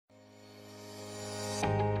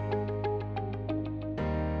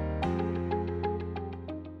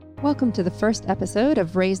Welcome to the first episode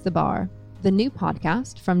of Raise the Bar, the new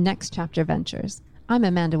podcast from Next Chapter Ventures. I'm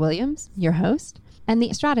Amanda Williams, your host, and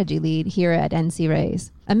the strategy lead here at NC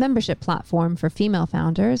Raise, a membership platform for female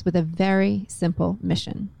founders with a very simple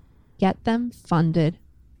mission: get them funded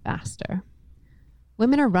faster.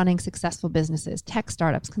 Women are running successful businesses, tech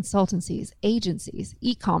startups, consultancies, agencies,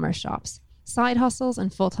 e-commerce shops, side hustles,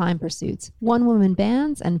 and full-time pursuits, one-woman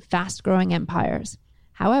bands, and fast-growing empires.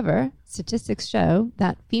 However, statistics show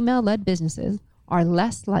that female-led businesses are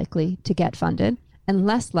less likely to get funded and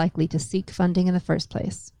less likely to seek funding in the first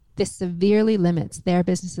place. This severely limits their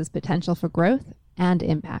business's potential for growth and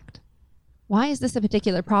impact. Why is this a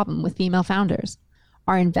particular problem with female founders?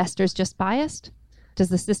 Are investors just biased? Does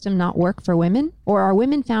the system not work for women? Or are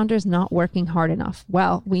women founders not working hard enough?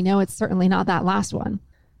 Well, we know it's certainly not that last one.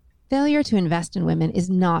 Failure to invest in women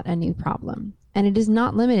is not a new problem, and it is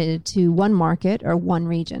not limited to one market or one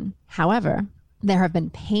region. However, there have been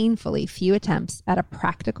painfully few attempts at a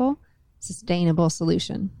practical, sustainable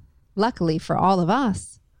solution. Luckily for all of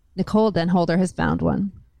us, Nicole Denholder has found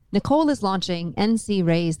one. Nicole is launching NC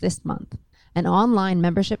Raise this month, an online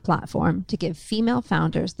membership platform to give female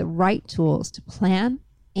founders the right tools to plan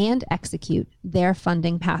and execute their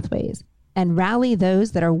funding pathways and rally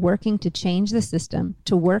those that are working to change the system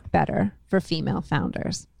to work better for female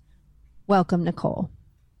founders. Welcome, Nicole.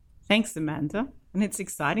 Thanks, Amanda. And it's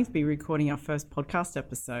exciting to be recording our first podcast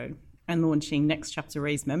episode and launching Next Chapter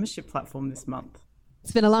Raise membership platform this month.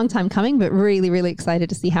 It's been a long time coming, but really excited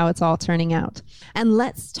to see how it's all turning out. And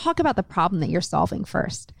let's talk about the problem that you're solving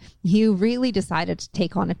first. You really decided to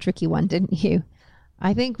take on a tricky one, didn't you?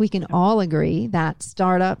 I think we can all agree that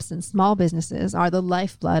startups and small businesses are the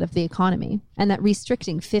lifeblood of the economy, and that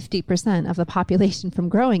restricting 50% of the population from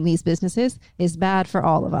growing these businesses is bad for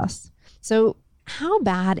all of us. So how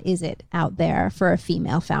bad is it out there for a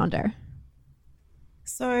female founder?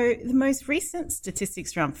 So the most recent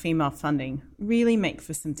statistics around female funding really make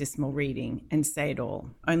for some dismal reading and say it all.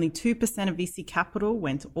 Only 2% of VC capital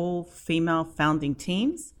went to all female founding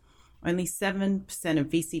teams. Only 7% of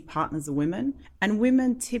VC partners are women, and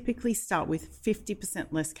women typically start with 50%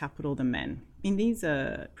 less capital than men. I mean, these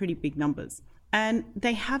are pretty big numbers. And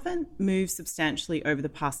they haven't moved substantially over the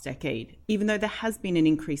past decade, even though there has been an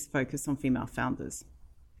increased focus on female founders.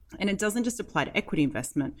 And it doesn't just apply to equity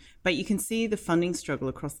investment, but you can see the funding struggle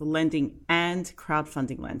across the lending and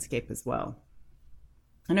crowdfunding landscape as well.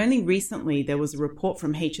 And only recently, there was a report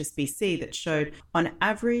from HSBC that showed, on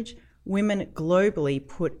average, women globally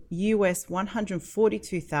put US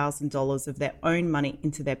 $142,000 of their own money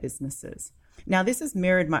into their businesses. Now, this has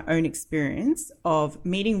mirrored my own experience of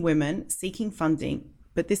meeting women seeking funding,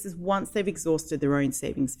 but this is once they've exhausted their own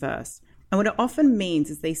savings first. And what it often means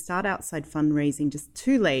is they start outside fundraising just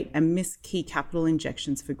too late and miss key capital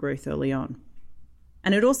injections for growth early on.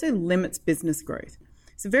 And it also limits business growth.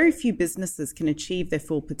 So very few businesses can achieve their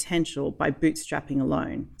full potential by bootstrapping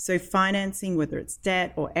alone. So financing, whether it's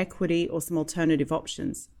debt or equity or some alternative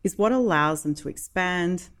options, is what allows them to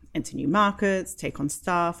expand, enter new markets, take on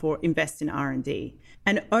staff, or invest in R&D.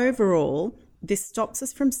 And overall, this stops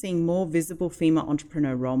us from seeing more visible female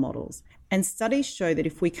entrepreneur role models. And studies show that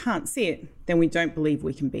if we can't see it, then we don't believe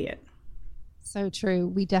we can be it. So true.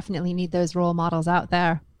 We definitely need those role models out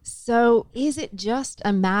there. So is it just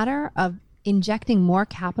a matter of injecting more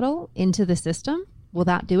capital into the system? Will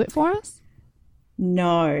that do it for us?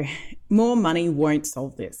 No, more money won't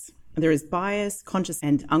solve this. There is bias, conscious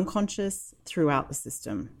and unconscious, throughout the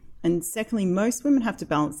system. And secondly, most women have to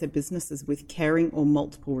balance their businesses with caring or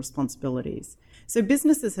multiple responsibilities. So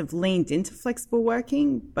businesses have leaned into flexible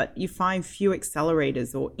working, but you find few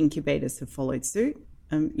accelerators or incubators have followed suit.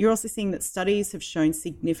 You're also seeing that studies have shown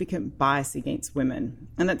significant bias against women,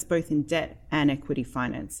 and that's both in debt and equity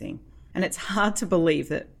financing. And it's hard to believe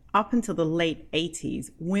that up until the late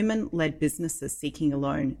 80s, women-led businesses seeking a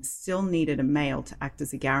loan still needed a male to act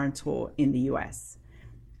as a guarantor in the US.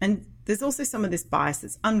 And there's also some of this bias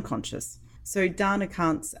that's unconscious. So Dana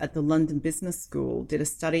Kantz at the London Business School did a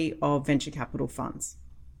study of venture capital funds.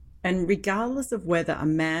 And regardless of whether a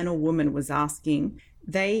man or woman was asking,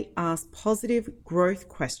 they asked positive growth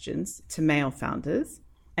questions to male founders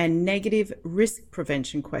and negative risk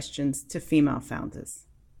prevention questions to female founders.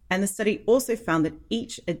 And the study also found that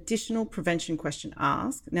each additional prevention question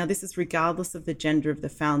asked, now this is regardless of the gender of the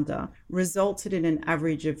founder, resulted in an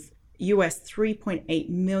average of US $3.8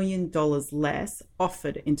 million less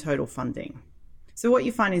offered in total funding. So what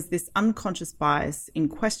you find is this unconscious bias in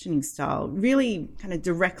questioning style really kind of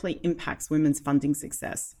directly impacts women's funding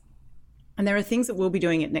success. And there are things that we'll be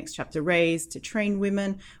doing at Next Chapter Raise to train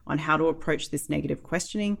women on how to approach this negative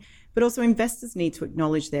questioning, but also investors need to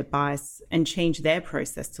acknowledge their bias and change their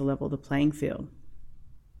process to level the playing field.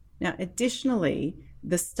 Now, additionally,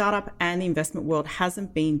 the startup and the investment world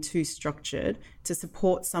hasn't been too structured to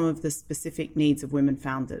support some of the specific needs of women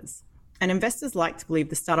founders. And investors like to believe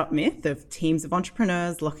the startup myth of teams of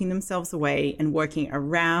entrepreneurs locking themselves away and working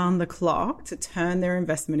around the clock to turn their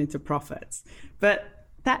investment into profits. But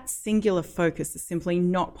that singular focus is simply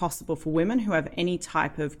not possible for women who have any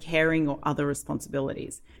type of caring or other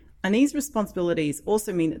responsibilities. And these responsibilities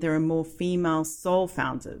also mean that there are more female sole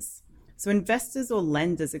founders. So investors or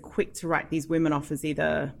lenders are quick to write these women off as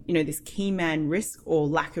either, this key man risk or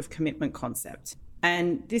lack of commitment concept.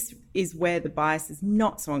 And this is where the bias is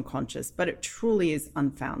not so unconscious, but it truly is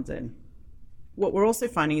unfounded. What we're also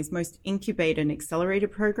finding is most incubator and accelerator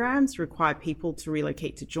programs require people to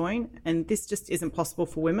relocate to join, and this just isn't possible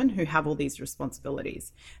for women who have all these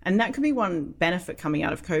responsibilities. And that could be one benefit coming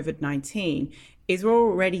out of COVID-19, is we're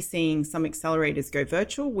already seeing some accelerators go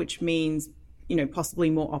virtual, which means possibly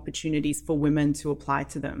more opportunities for women to apply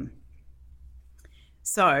to them.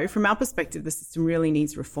 So from our perspective, the system really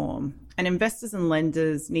needs reform, and investors and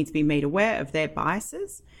lenders need to be made aware of their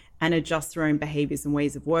biases and adjust their own behaviors and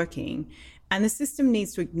ways of working. And the system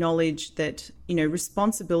needs to acknowledge that,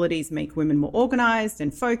 responsibilities make women more organized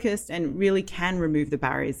and focused and really can remove the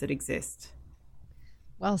barriers that exist.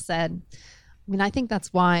 Well said. I think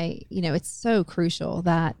that's why, it's so crucial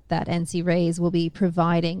that NC Raise will be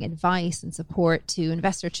providing advice and support to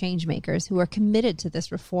investor change makers who are committed to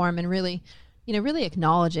this reform and really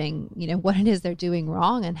acknowledging, what it is they're doing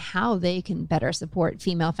wrong and how they can better support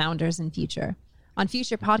female founders in future. On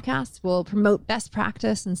future podcasts, we'll promote best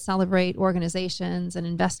practice and celebrate organizations and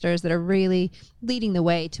investors that are really leading the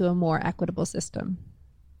way to a more equitable system.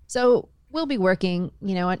 So we'll be working,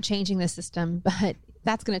 on changing the system, but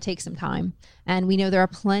that's going to take some time. And we know there are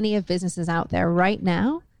plenty of businesses out there right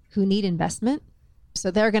now who need investment. So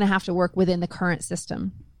they're going to have to work within the current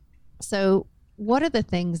system. So what are the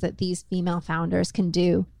things that these female founders can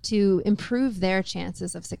do to improve their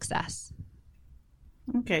chances of success?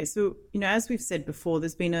 Okay, so, as we've said before,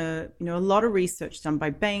 there's been a lot of research done by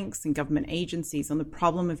banks and government agencies on the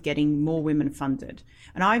problem of getting more women funded.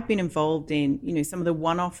 And I've been involved in, some of the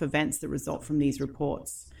one-off events that result from these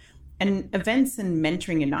reports. And events and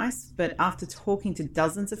mentoring are nice, but after talking to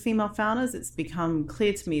dozens of female founders, it's become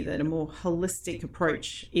clear to me that a more holistic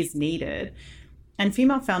approach is needed. And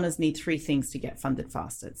female founders need three things to get funded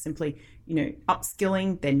faster. It's simply,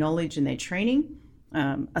 upskilling their knowledge and their training,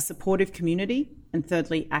 a supportive community, and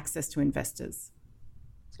thirdly, access to investors.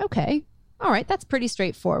 Okay. All right. That's pretty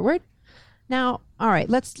straightforward. Now, all right,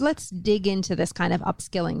 let's dig into this kind of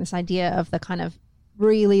upskilling, this idea of the kind of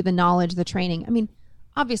really the knowledge, the training.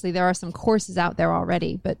 Obviously, there are some courses out there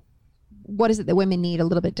already, but what is it that women need a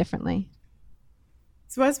little bit differently?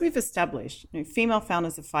 So as we've established, female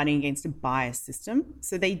founders are fighting against a biased system,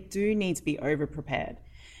 so they do need to be over-prepared.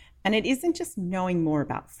 And it isn't just knowing more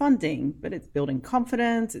about funding, but it's building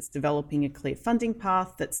confidence, it's developing a clear funding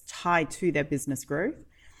path that's tied to their business growth.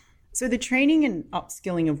 So the training and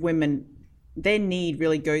upskilling of women, their need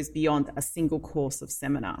really goes beyond a single course of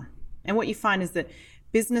seminar. And what you find is that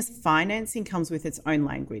business financing comes with its own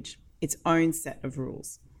language, its own set of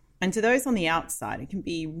rules. And to those on the outside, it can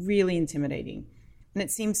be really intimidating. And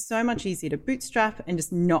it seems so much easier to bootstrap and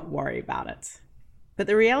just not worry about it. But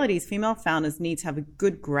the reality is female founders need to have a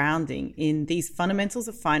good grounding in these fundamentals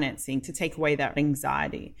of financing to take away that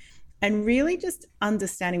anxiety. And really just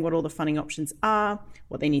understanding what all the funding options are,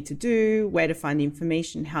 what they need to do, where to find the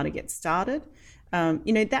information, how to get started.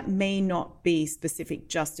 That may not be specific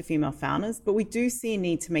just to female founders, but we do see a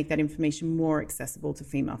need to make that information more accessible to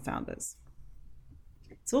female founders.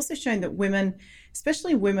 It's also shown that women,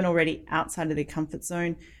 especially women already outside of their comfort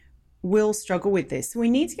zone, will struggle with this. So we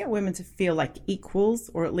need to get women to feel like equals,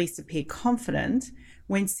 or at least appear confident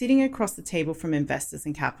when sitting across the table from investors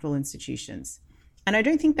and capital institutions. And I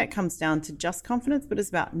don't think that comes down to just confidence, but it's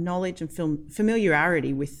about knowledge and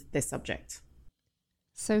familiarity with their subject.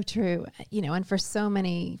 So true. And for so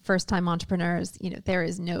many first-time entrepreneurs, there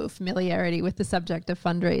is no familiarity with the subject of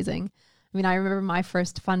fundraising. I remember my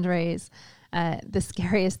first fundraise, the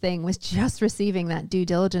scariest thing was just receiving that due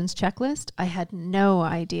diligence checklist. I had no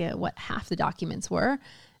idea what half the documents were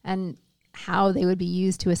and how they would be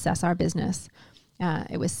used to assess our business.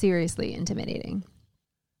 It was seriously intimidating.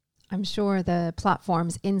 I'm sure the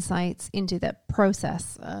platform's insights into the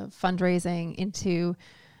process of fundraising, into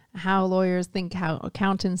how lawyers think, how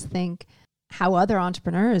accountants think, how other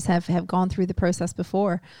entrepreneurs have gone through the process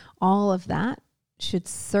before, all of that should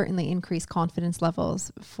certainly increase confidence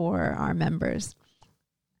levels for our members.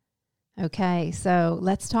 Okay, so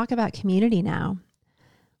let's talk about community now.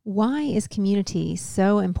 Why is community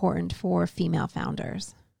so important for female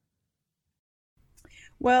founders?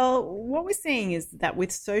 Well, what we're seeing is that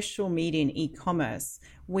with social media and e-commerce,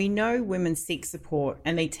 we know women seek support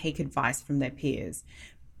and they take advice from their peers.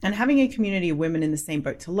 And having a community of women in the same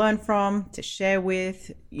boat to learn from, to share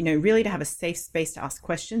with, really to have a safe space to ask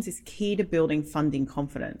questions is key to building funding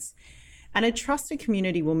confidence. And a trusted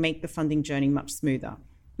community will make the funding journey much smoother.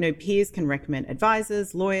 Peers can recommend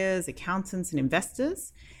advisors, lawyers, accountants, and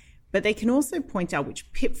investors, but they can also point out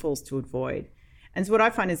which pitfalls to avoid. And so what I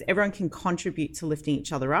find is everyone can contribute to lifting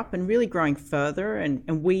each other up and really growing further,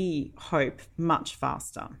 and we hope much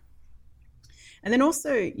faster. And then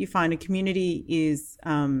also you find a community is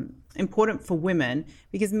important for women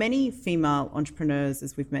because many female entrepreneurs,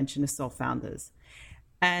 as we've mentioned, are sole founders.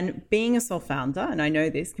 And being a sole founder, and I know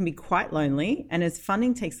this, can be quite lonely, and as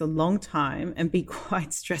funding takes a long time and be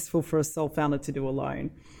quite stressful for a sole founder to do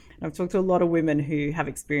alone. And I've talked to a lot of women who have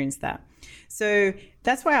experienced that. So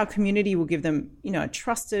that's why our community will give them, a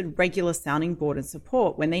trusted, regular sounding board and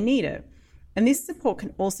support when they need it. And this support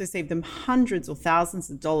can also save them hundreds or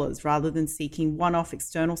thousands of dollars rather than seeking one-off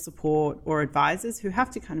external support or advisors who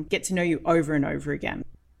have to kind of get to know you over and over again.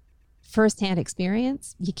 Firsthand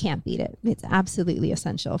experience, you can't beat it. It's absolutely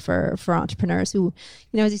essential for entrepreneurs who,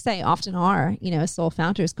 as you say, often are, sole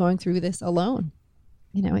founders going through this alone.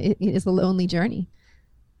 It is a lonely journey.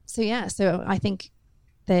 So I think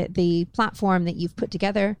that the platform that you've put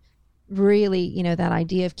together really, that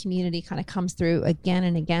idea of community kind of comes through again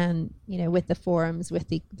and again, with the forums, with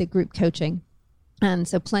the group coaching. And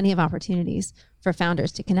so plenty of opportunities for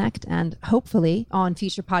founders to connect. And hopefully on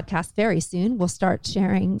future podcasts very soon, we'll start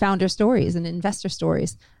sharing founder stories and investor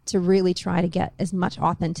stories to really try to get as much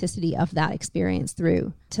authenticity of that experience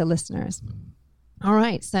through to listeners. All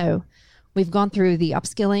right. So we've gone through the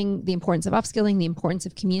upskilling, the importance of upskilling, the importance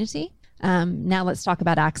of community. Now let's talk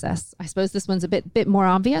about access. I suppose this one's a bit more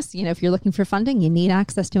obvious. If you're looking for funding, you need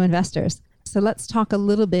access to investors. So let's talk a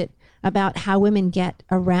little bit about how women get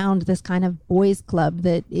around this kind of boys' club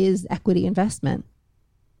that is equity investment.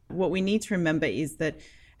 What we need to remember is that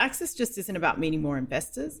access just isn't about meeting more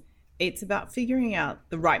investors. It's about figuring out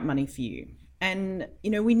the right money for you. And,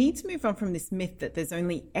 we need to move on from this myth that there's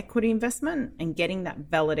only equity investment and getting that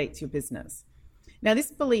validates your business. Now,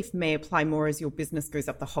 this belief may apply more as your business goes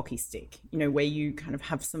up the hockey stick, where you kind of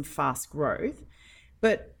have some fast growth.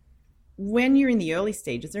 But when you're in the early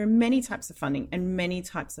stages, there are many types of funding and many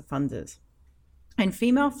types of funders. And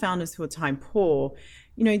female founders who are time poor,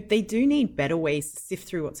 they do need better ways to sift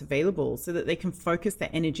through what's available so that they can focus their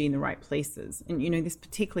energy in the right places. And, this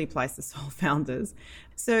particularly applies to sole founders.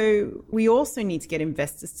 So we also need to get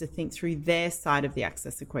investors to think through their side of the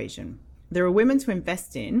access equation. There are women to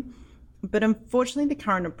invest in, but unfortunately the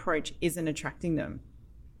current approach isn't attracting them.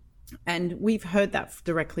 And we've heard that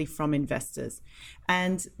directly from investors.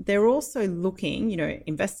 And they're also looking,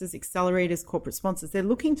 investors, accelerators, corporate sponsors, they're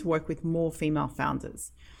looking to work with more female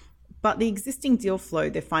founders. But the existing deal flow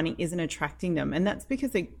they're finding isn't attracting them. And that's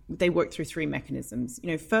because they work through three mechanisms.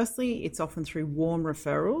 Firstly, it's often through warm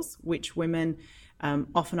referrals, which women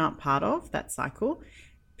often aren't part of, that cycle.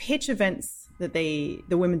 Pitch events that the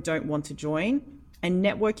women don't want to join, and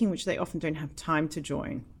networking, which they often don't have time to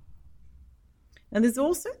join. And there's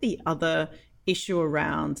also the other issue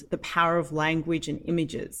around the power of language and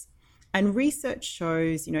images. And research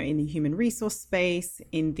shows, in the human resource space,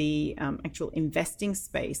 in the actual investing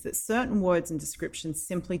space, that certain words and descriptions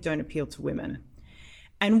simply don't appeal to women.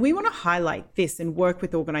 And we want to highlight this and work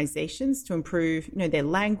with organizations to improve, their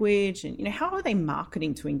language and, how are they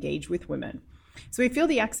marketing to engage with women. So we feel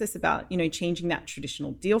the access about, changing that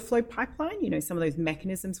traditional deal flow pipeline, some of those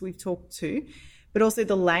mechanisms we've talked to, but also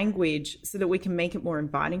the language so that we can make it more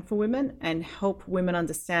inviting for women and help women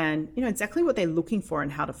understand, exactly what they're looking for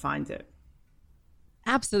and how to find it.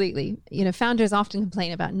 Absolutely. Founders often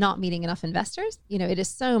complain about not meeting enough investors. It is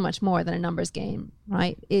so much more than a numbers game,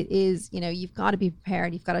 right? It is, you've got to be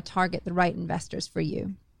prepared. You've got to target the right investors for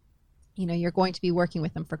you. You're going to be working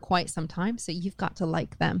with them for quite some time. So you've got to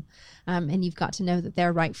like them and you've got to know that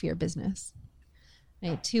they're right for your business.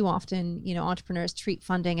 Too often, entrepreneurs treat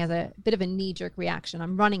funding as a bit of a knee-jerk reaction.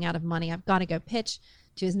 I'm running out of money. I've got to go pitch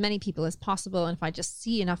to as many people as possible. And if I just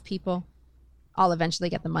see enough people, I'll eventually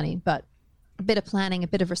get the money. But a bit of planning, a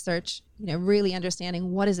bit of research, really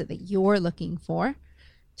understanding what is it that you're looking for,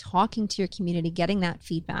 talking to your community, getting that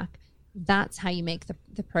feedback. That's how you make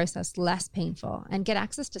the process less painful and get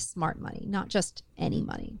access to smart money, not just any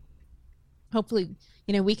money. Hopefully,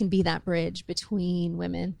 we can be that bridge between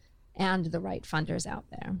women and the right funders out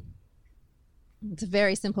there. It's a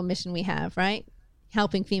very simple mission we have, right?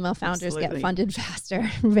 Helping female founders get funded faster.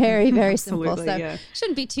 Very, very simple. So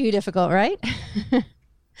shouldn't be too difficult, right?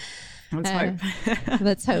 Let's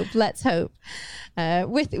hope. Let's hope.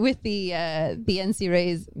 With the NC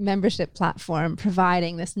Raise membership platform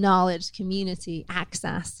providing this knowledge, community,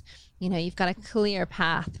 access, you've got a clear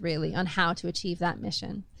path really on how to achieve that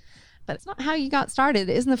mission. But it's not how you got started.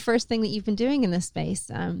 It isn't the first thing that you've been doing in this space.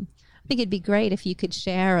 I think it'd be great if you could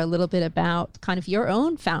share a little bit about kind of your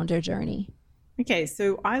own founder journey. Okay,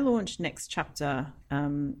 so I launched Next Chapter,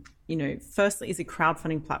 firstly as a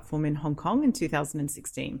crowdfunding platform in Hong Kong in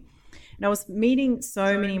 2016. And I was meeting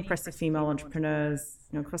so many impressive female entrepreneurs,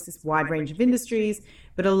 across this wide range of industries,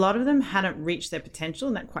 but a lot of them hadn't reached their potential,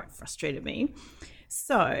 and that quite frustrated me.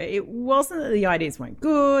 So it wasn't that the ideas weren't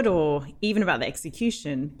good or even about the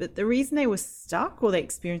execution, but the reason they were stuck or they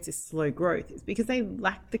experienced this slow growth is because they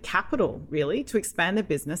lacked the capital, really, to expand their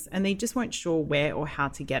business, and they just weren't sure where or how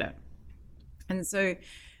to get it. And so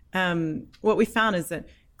what we found is that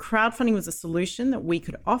crowdfunding was a solution that we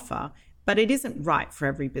could offer, but it isn't right for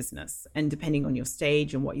every business and depending on your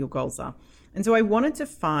stage and what your goals are. And so I wanted to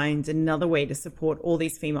find another way to support all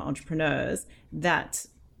these female entrepreneurs that,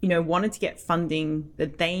 wanted to get funding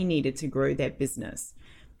that they needed to grow their business.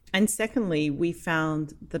 And secondly, we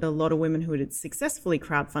found that a lot of women who had successfully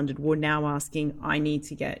crowdfunded were now asking, I need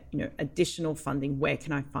to get, additional funding. Where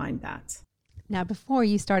can I find that? Now, before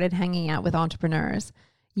you started hanging out with entrepreneurs,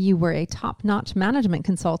 you were a top-notch management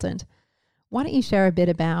consultant. Why don't you share a bit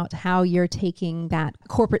about how you're taking that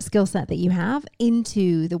corporate skill set that you have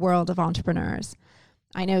into the world of entrepreneurs?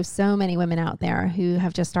 I know so many women out there who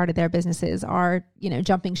have just started their businesses are,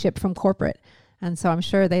 jumping ship from corporate. And so I'm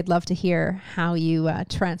sure they'd love to hear how you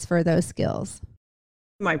transfer those skills.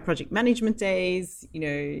 My project management days,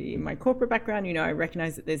 in my corporate background, I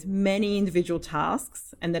recognize that there's many individual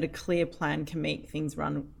tasks and that a clear plan can make things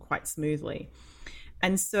run quite smoothly.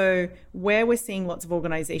 And so where we're seeing lots of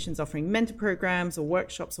organizations offering mentor programs or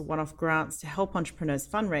workshops or one-off grants to help entrepreneurs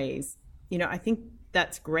fundraise, I think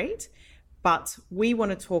that's great. But we want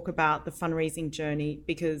to talk about the fundraising journey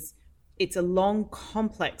because it's a long,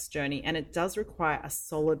 complex journey and it does require a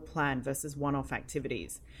solid plan versus one-off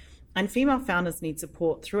activities. And female founders need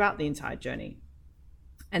support throughout the entire journey.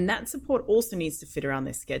 And that support also needs to fit around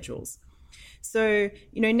their schedules. So,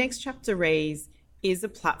 Next Chapter Raise is a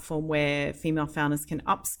platform where female founders can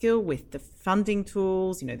upskill with the funding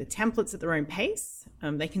tools, the templates at their own pace.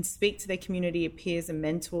 They can speak to their community of peers and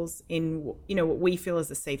mentors in, what we feel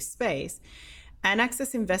is a safe space, and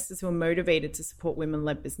access investors who are motivated to support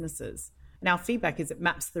women-led businesses. And our feedback is it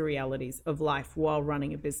maps the realities of life while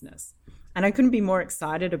running a business. And I couldn't be more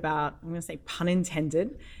excited about, I'm going to say pun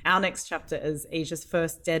intended, our Next Chapter as Asia's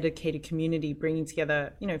first dedicated community bringing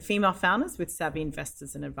together, female founders with savvy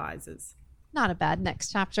investors and advisors. Not a bad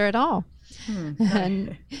next chapter at all.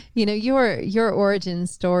 And, your origin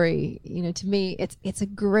story, to me, it's a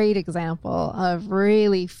great example of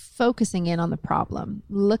really focusing in on the problem,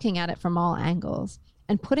 looking at it from all angles,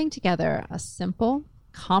 and putting together a simple,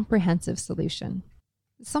 comprehensive solution.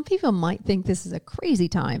 Some people might think this is a crazy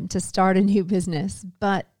time to start a new business,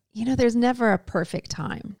 but, there's never a perfect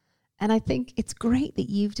time. And I think it's great that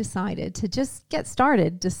you've decided to just get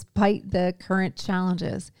started despite the current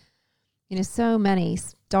challenges. So many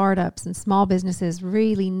startups and small businesses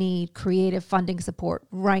really need creative funding support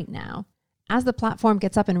right now. As the platform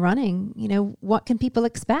gets up and running, what can people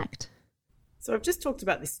expect? So I've just talked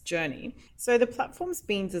about this journey. So the platform's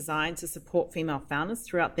been designed to support female founders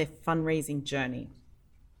throughout their fundraising journey.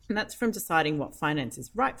 And that's from deciding what finance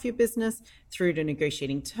is right for your business through to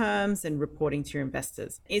negotiating terms and reporting to your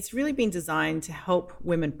investors. It's really been designed to help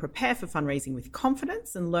women prepare for fundraising with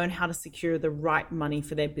confidence and learn how to secure the right money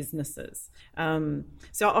for their businesses. So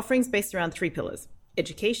our offering's based around 3 pillars: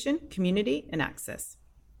 education, community, and access.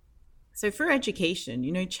 So for education,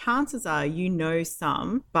 chances are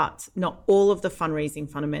some, but not all of the fundraising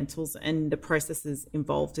fundamentals and the processes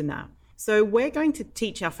involved in that. So we're going to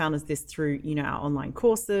teach our founders this through, our online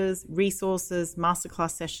courses, resources,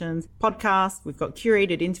 masterclass sessions, podcasts. We've got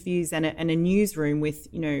curated interviews and a newsroom with,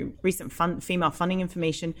 recent female funding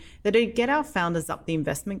information that will get our founders up the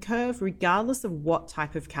investment curve, regardless of what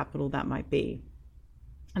type of capital that might be.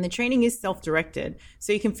 And the training is self-directed,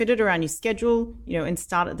 so you can fit it around your schedule, and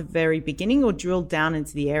start at the very beginning or drill down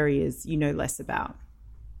into the areas you know less about.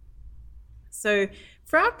 So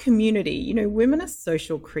for our community, women are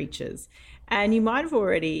social creatures, and you might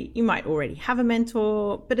already have a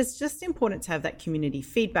mentor, but it's just important to have that community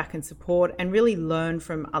feedback and support and really learn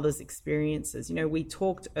from others' experiences. We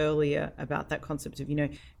talked earlier about that concept of,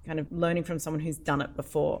 kind of learning from someone who's done it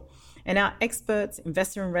before. And our experts,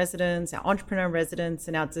 investor in residence, our entrepreneur in residence,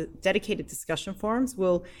 and our dedicated discussion forums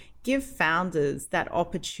will give founders that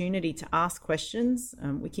opportunity to ask questions.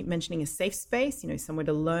 We keep mentioning a safe space, somewhere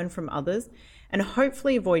to learn from others, and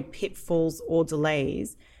hopefully avoid pitfalls or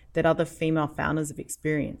delays that other female founders have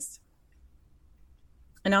experienced.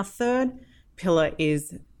 And our third pillar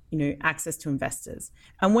is access to investors.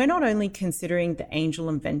 And we're not only considering the angel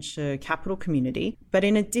and venture capital community, but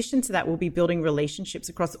in addition to that, we'll be building relationships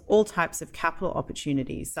across all types of capital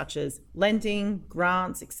opportunities, such as lending,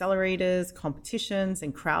 grants, accelerators, competitions,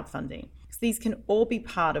 and crowdfunding. So these can all be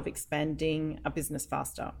part of expanding a business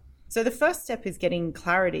faster. So the first step is getting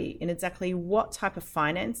clarity in exactly what type of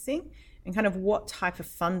financing and kind of what type of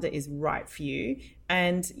funder is right for you.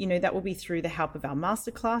 And, that will be through the help of our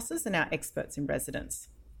masterclasses and our experts in residence.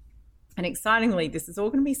 And excitingly, this is all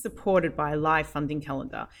going to be supported by a live funding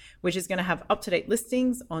calendar, which is going to have up-to-date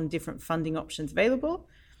listings on different funding options available.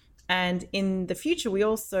 And in the future, we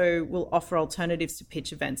also will offer alternatives to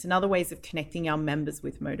pitch events and other ways of connecting our members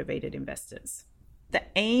with motivated investors. The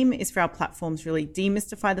aim is for our platforms really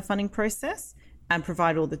demystify the funding process and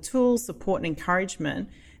provide all the tools, support, and encouragement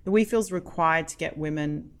that we feel is required to get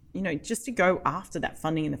women, just to go after that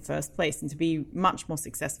funding in the first place and to be much more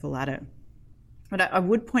successful at it. But I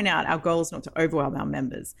would point out our goal is not to overwhelm our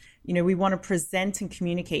members. We want to present and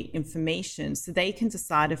communicate information so they can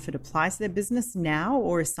decide if it applies to their business now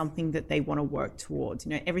or is something that they want to work towards.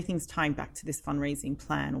 Everything's tying back to this fundraising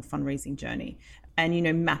plan or fundraising journey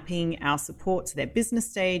and, mapping our support to their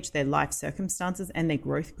business stage, their life circumstances, and their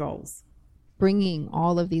growth goals. Bringing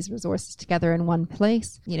all of these resources together in one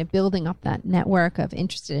place, building up that network of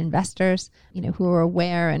interested investors, who are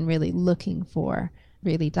aware and really looking for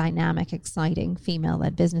really dynamic, exciting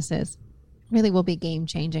female-led businesses really will be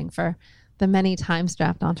game-changing for the many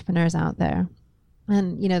time-strapped entrepreneurs out there.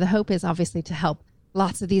 And, the hope is obviously to help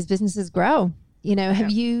lots of these businesses grow. Have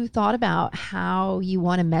you thought about how you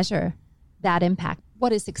want to measure that impact?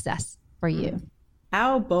 What is success for you?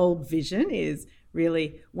 Our bold vision is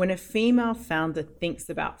really when a female founder thinks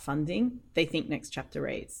about funding, they think Next Chapter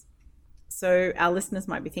Raise. So our listeners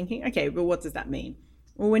might be thinking, okay, well, what does that mean?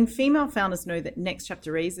 Well, when female founders know that Next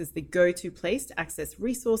Chapter Raise is the go-to place to access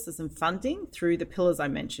resources and funding through the pillars I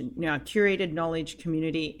mentioned, our curated knowledge,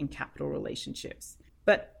 community, and capital relationships.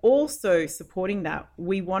 But also supporting that,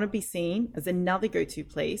 we want to be seen as another go-to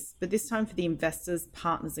place, but this time for the investors,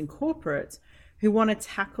 partners, and corporates who want to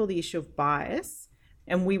tackle the issue of bias,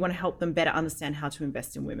 and we want to help them better understand how to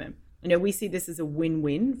invest in women. We see this as a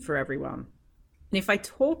win-win for everyone. And if I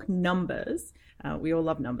talk numbers, we all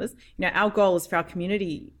love numbers. Our goal is for our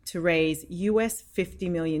community to raise US $50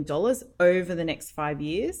 million over the next 5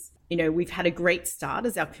 years. We've had a great start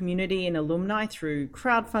as our community and alumni through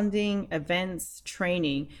crowdfunding, events,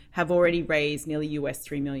 training have already raised nearly US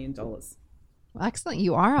 $3 million. Well, excellent.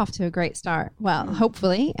 You are off to a great start. Well,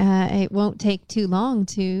 hopefully it won't take too long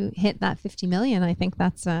to hit that 50 million. I think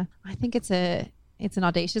it's an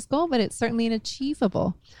audacious goal, but it's certainly an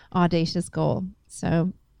achievable audacious goal.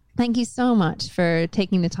 So thank you so much for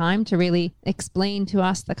taking the time to really explain to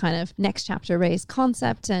us the kind of Next Chapter Raise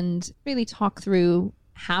concept and really talk through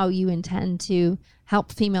how you intend to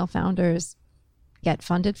help female founders get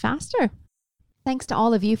funded faster. Thanks to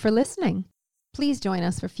all of you for listening. Please join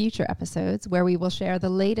us for future episodes where we will share the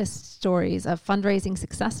latest stories of fundraising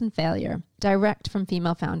success and failure direct from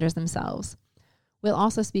female founders themselves. We'll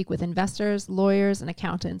also speak with investors, lawyers, and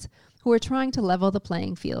accountants who are trying to level the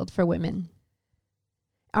playing field for women.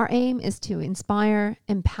 Our aim is to inspire,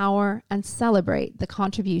 empower, and celebrate the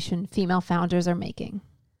contribution female founders are making.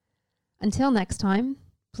 Until next time,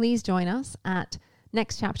 please join us at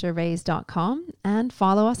nextchapterraise.com and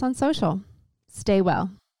follow us on social. Stay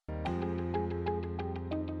well.